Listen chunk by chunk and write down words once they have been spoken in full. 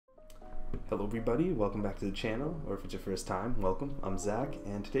Hello everybody, welcome back to the channel, or if it's your first time, welcome. I'm Zach,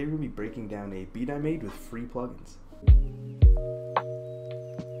 and today we're going to be breaking down a beat I made with free plugins.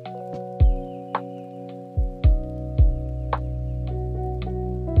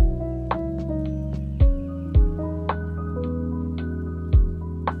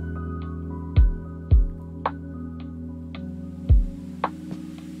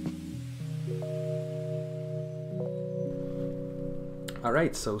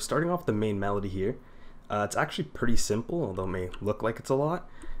 Alright, so starting off the main melody here, it's actually pretty simple, although it may look like it's a lot.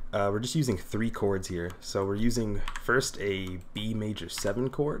 We're just using 3 chords here. So we're using first a B major 7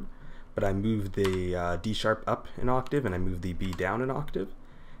 chord, but I moved the D sharp up an octave and I moved the B down an octave.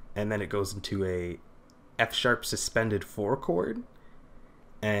 And then it goes into a F sharp suspended 4 chord.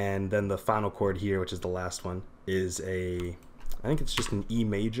 And then the final chord here, which is the last one, is I think it's just an E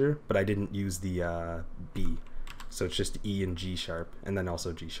major, but I didn't use the B. So it's just E and G sharp, and then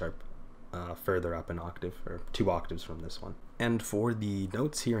also G sharp further up an octave, or 2 octaves from this one. And for the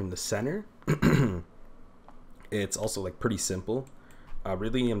notes here in the center, it's also like pretty simple.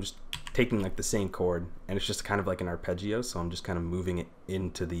 Really, I'm just taking like the same chord, and it's just kind of like an arpeggio, so I'm just kind of moving it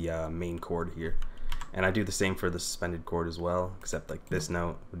into the main chord here. And I do the same for the suspended chord as well, except like this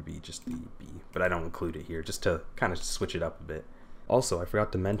note would be just the B, but I don't include it here, just to kind of switch it up a bit. Also, I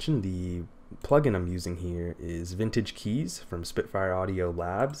forgot to mention the plugin I'm using here is Vintage Keys from Spitfire Audio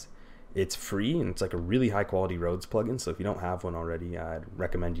Labs. It's free and it's like a really high quality Rhodes plugin, so if you don't have one already, I'd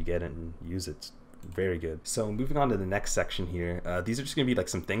recommend you get it and use it. It's very good. So moving on to the next section here, these are just going to be like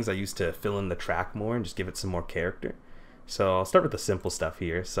some things I use to fill in the track more and just give it some more character. So I'll start with the simple stuff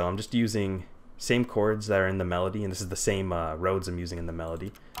here. So I'm just using same chords that are in the melody, and this is the same Rhodes I'm using in the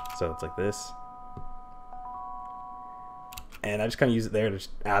melody. So it's like this. And I just kind of use it there to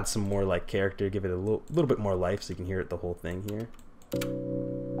just add some more like character, give it a little bit more life so you can hear it the whole thing here.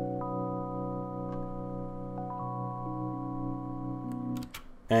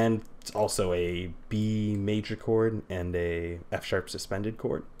 And it's also a B major chord and a F sharp suspended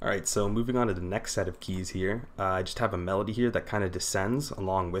chord. Alright, so moving on to the next set of keys here, I just have a melody here that kind of descends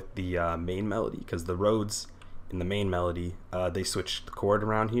along with the main melody, because the Rhodes in the main melody, they switched the chord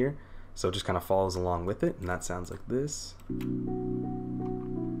around here. So it just kind of follows along with it, and that sounds like this.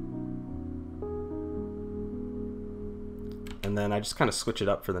 And then I just kind of switch it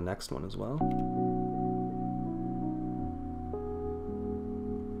up for the next one as well.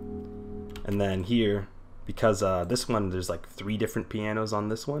 And then here, because this one, there's like 3 different pianos on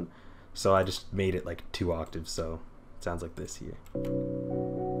this one, so I just made it like 2 octaves, so it sounds like this here.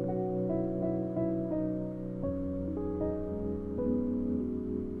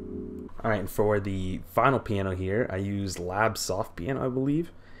 Alright, and for the final piano here, I used Lab Soft Piano, I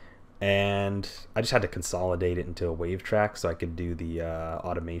believe, and I just had to consolidate it into a wave track so I could do the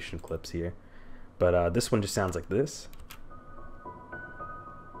automation clips here. But this one just sounds like this.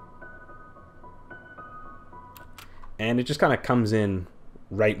 And it just kind of comes in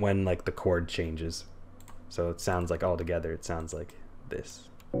right when like the chord changes. So it sounds like all together, it sounds like this.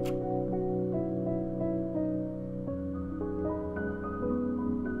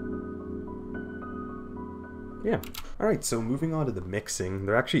 Yeah. Alright, so moving on to the mixing,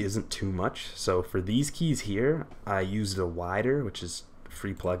 there actually isn't too much. So for these keys here, I used a wider, which is a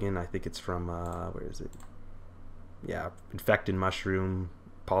free plugin. I think it's from, where is it? Yeah, Infected Mushroom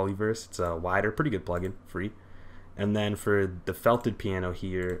Polyverse. It's a wider, pretty good plugin, free. And then for the felted piano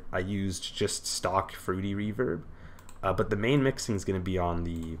here, I used just stock fruity reverb. But the main mixing is going to be on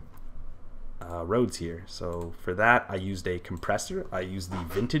the Rhodes here. So for that, I used a compressor. I used the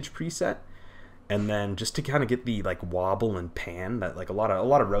vintage preset. And then just to kind of get the like wobble and pan that like a lot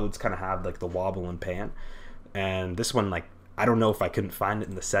of Rhodes kind of have, like the wobble and pan. And this one, like, I don't know if I couldn't find it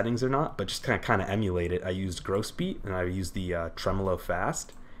in the settings or not, but just kind of emulate it. I used gross beat and I used the tremolo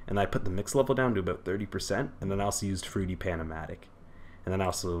fast, and I put the mix level down to about 30%, and then I also used fruity panomatic. And then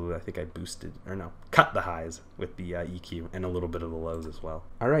also I think I cut the highs with the EQ and a little bit of the lows as well.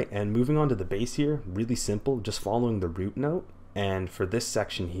 Alright, and moving on to the bass here, really simple, just following the root note. And for this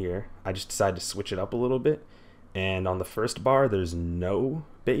section here, I just decided to switch it up a little bit. And on the first bar, there's no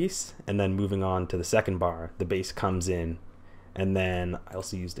bass. And then moving on to the second bar, the bass comes in. And then I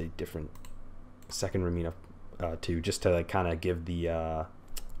also used a different second Ramina too, just to like kind of give the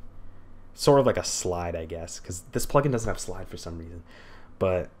sort of like a slide, I guess. Because this plugin doesn't have slide for some reason.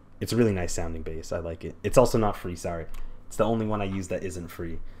 But it's a really nice sounding bass. I like it. It's also not free, sorry. It's the only one I use that isn't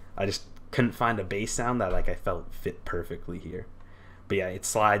free. I just couldn't find a bass sound that like I felt fit perfectly here. But yeah, it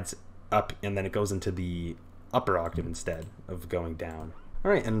slides up and then it goes into the upper octave instead of going down.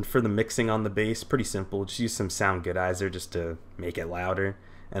 Alright, and for the mixing on the bass, pretty simple. Just use some sound goodizer just to make it louder.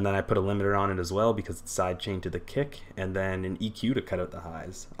 And then I put a limiter on it as well because it's sidechained to the kick, and then an EQ to cut out the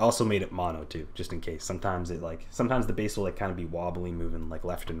highs. I also made it mono too, just in case. Sometimes the bass will like kind of be wobbly, moving like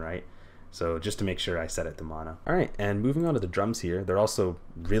left and right. So just to make sure I set it to mono. All right, and moving on to the drums here, they're also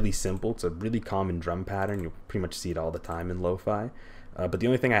really simple. It's a really common drum pattern. You'll pretty much see it all the time in lo-fi. But the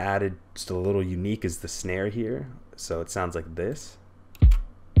only thing I added just a little unique is the snare here. So it sounds like this.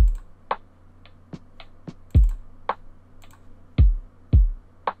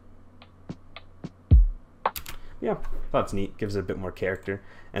 Yeah, that's neat. Gives it a bit more character.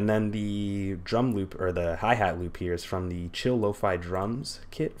 And then the drum loop, or the hi-hat loop here, is from the Chill Lo-Fi Drums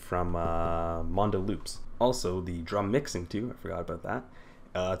kit from Mondo Loops. Also, the drum mixing too, I forgot about that.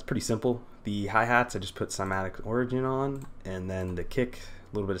 It's pretty simple. The hi-hats, I just put Cymatic Origin on, and then the kick,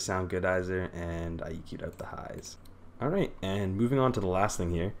 a little bit of sound goodizer, and I EQ'd out the highs. Alright, and moving on to the last thing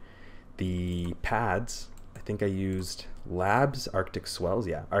here, the pads. I think I used Labs Arctic Swells,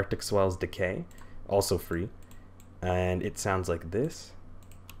 yeah, Arctic Swells Decay, also free. And it sounds like this.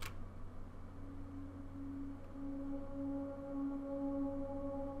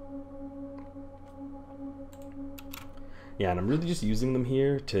 Yeah, and I'm really just using them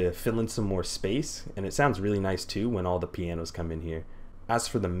here to fill in some more space, and it sounds really nice too when all the pianos come in here. As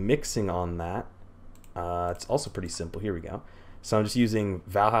for the mixing on that, it's also pretty simple. Here we go. So I'm just using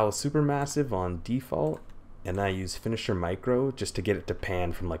Valhalla SuperMassive on default, and I use Finisher Micro just to get it to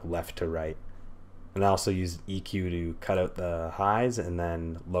pan from like left to right. And I also use EQ to cut out the highs and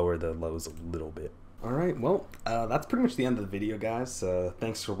then lower the lows a little bit. Alright, well, that's pretty much the end of the video, guys.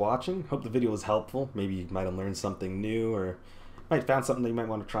 Thanks for watching. Hope the video was helpful. Maybe you might have learned something new, or might found something that you might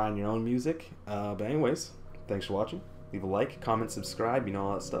want to try in your own music. But anyways, thanks for watching. Leave a like, comment, subscribe, you know,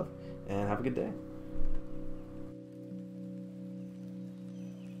 all that stuff. And have a good day.